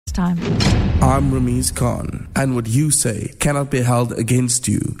time. I'm Ramiz Khan, and what you say cannot be held against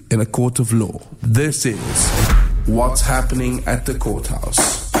you in a court of law. This is What's Happening at the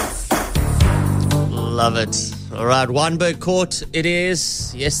Courthouse. Love it. All right, Wynberg Court it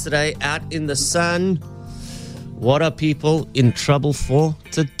is. Yesterday, out in the sun. What are people in trouble for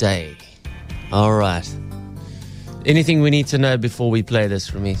today? All right. Anything we need to know before we play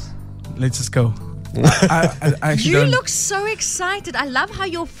this, Ramiz? Let's just go. I actually You look so excited. I love how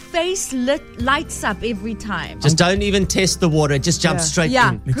your face lights up every time. Just don't even test the water. Just jump straight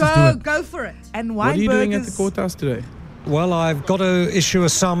in. Let's just do it. Go for it. And What are you doing at Wynberg the courthouse today? Well, I've got to issue a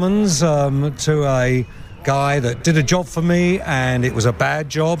summons to a guy that did a job for me, and it was a bad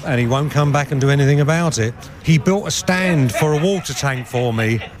job, and he won't come back and do anything about it. He built a stand for a water tank for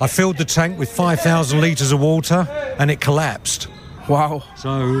me. I filled the tank with 5,000 litres of water, and it collapsed. Wow.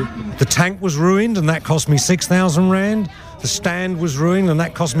 So the tank was ruined, and that cost me 6,000 rand. The stand was ruined, and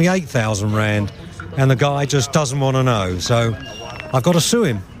that cost me 8,000 rand. And the guy just doesn't want to know, so I've got to sue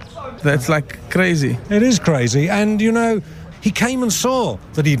him. That's like crazy. It is crazy, and you know, he came and saw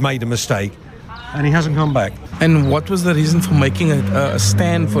that he'd made a mistake, and he hasn't come back. And what was the reason for making a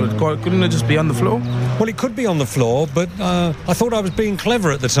stand for it? Couldn't it just be on the floor? Well, it could be on the floor, but I thought I was being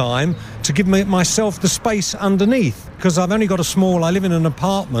clever at the time to give myself the space underneath, because I've only got I live in an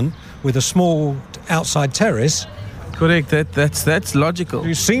apartment with a small outside terrace. Correct. That's logical.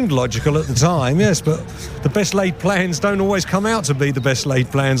 It seemed logical at the time, yes, but the best laid plans don't always come out to be the best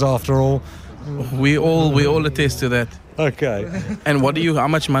laid plans after all. We all attest to that. Okay. And how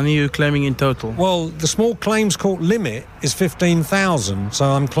much money are you claiming in total? Well, the small claims court limit is 15,000, so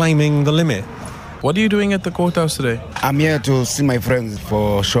I'm claiming the limit. What are you doing at the courthouse today? I'm here to see my friends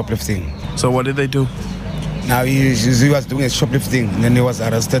for shoplifting. So what did they do? Now he was doing a shoplifting, and then he was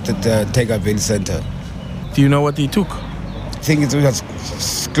arrested at Tigerville Center. Do you know what he took? I think it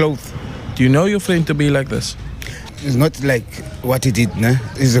was clothes. Do you know your friend to be like this? It's not like what he did, nah?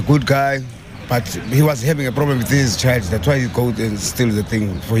 He's a good guy, but he was having a problem with his child. That's why he goes and steals the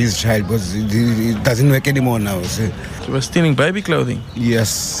thing for his child, because it doesn't work anymore now. So. He was stealing baby clothing?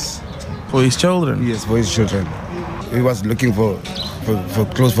 Yes. For his children? Yes, for his children. He was looking for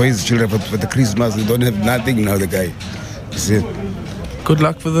clothes for his children for the Christmas. He don't have nothing now, the guy. You see? Good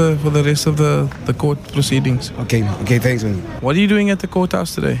luck for the rest of the court proceedings. Okay, thanks, man. What are you doing at the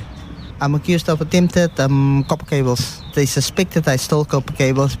courthouse today? I'm accused of attempted copper cables. They suspected I stole copper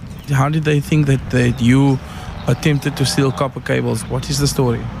cables. How did they think that you attempted to steal copper cables? What is the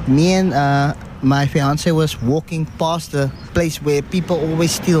story? Me and my fiance was walking past the place where people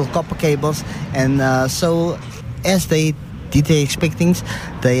always steal copper cables, and so as they did their inspections,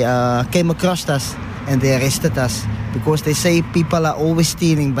 they came across us and they arrested us because they say people are always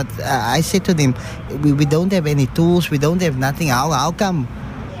stealing. But I said to them, we don't have any tools, we don't have nothing. How come?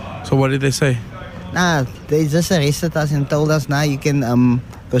 So what did they say? Nah, they just arrested us and told us, now you can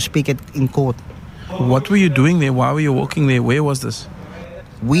go speak in court. What were you doing there? Why were you walking there? Where was this?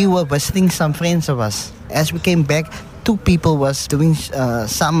 We were visiting some friends of us. As we came back, two people was doing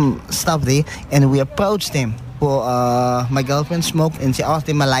some stuff there, and we approached them. For my girlfriend smoked, and she asked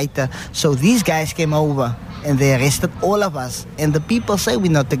them a lighter. So these guys came over, and they arrested all of us. And the people say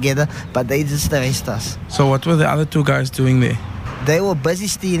we're not together, but they just arrested us. So what were the other two guys doing there? They were busy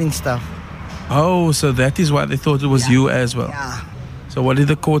stealing stuff. Oh, so that is why they thought it was you as well. Yeah. So what did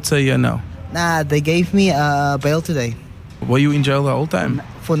the court say here now? Nah, they gave me bail today. Were you in jail the whole time?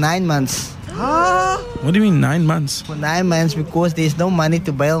 For 9 months. What do you mean 9 months? For 9 months, because there's no money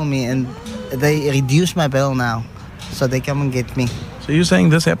to bail me, and they reduced my bail now. So they come and get me. So you're saying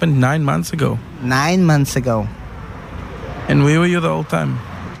this happened 9 months ago? 9 months ago. And where were you the whole time?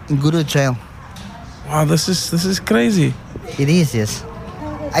 In Guru jail. Wow, this is crazy. It is, yes.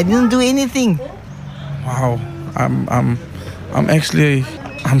 I didn't do anything. Wow, I'm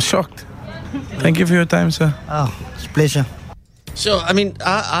shocked. Thank you for your time, sir. Oh, it's a pleasure. Sure, I mean,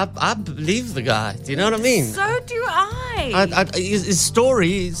 I believe the guy. Do you know what I mean? So do I. His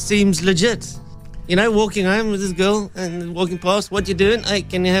story seems legit. You know, walking home with this girl and walking past, what you doing? Hey,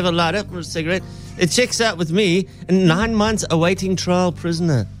 can you have a light up or a cigarette? It checks out with me. And 9 months awaiting trial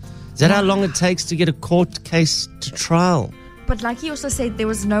prisoner. Is that how long it takes to get a court case to trial? But like he also said, there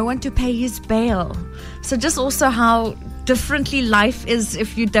was no one to pay his bail. So just also how differently life is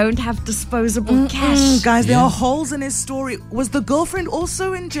if you don't have disposable cash. Guys, there are holes in his story. Was the girlfriend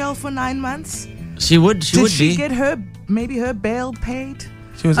also in jail for 9 months? She would Did she be. get her bail paid?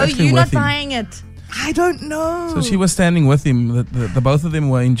 She was Oh, actually you're with not him. buying it. I don't know. So she was standing with him. The both of them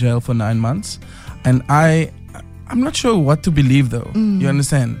were in jail for 9 months. And I'm not sure what to believe though. You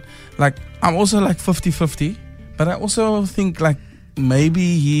understand? Like, I'm also like 50-50. But I also think like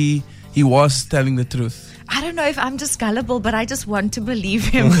maybe he was telling the truth. I don't know if I'm just gullible, but I just want to believe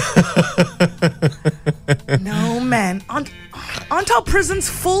him. No, man. Aren't our prisons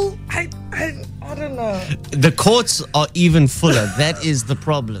full? I don't know. The courts are even fuller. That is the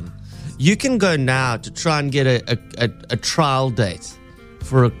problem. You can go now to try and get a trial date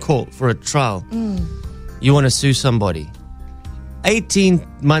for a trial. You want to sue somebody. 18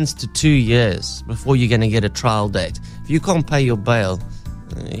 months to 2 years before you're going to get a trial date. If you can't pay your bail,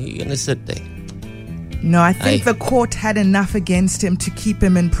 you're going to sit there. No, I think the court had enough against him to keep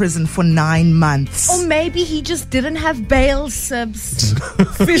him in prison for 9 months. Or maybe he just didn't have bail, Sibs.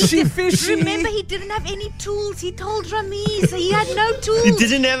 Fishy. Remember, he didn't have any tools. He told Ramiz he had no tools. He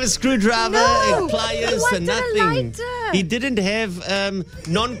didn't have a screwdriver, No. pliers, He and wanted a nothing. lighter. He didn't have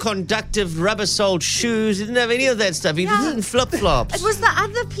non-conductive rubber-soled shoes. He didn't have any of that stuff. He didn't flip-flops. It was the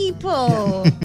other people.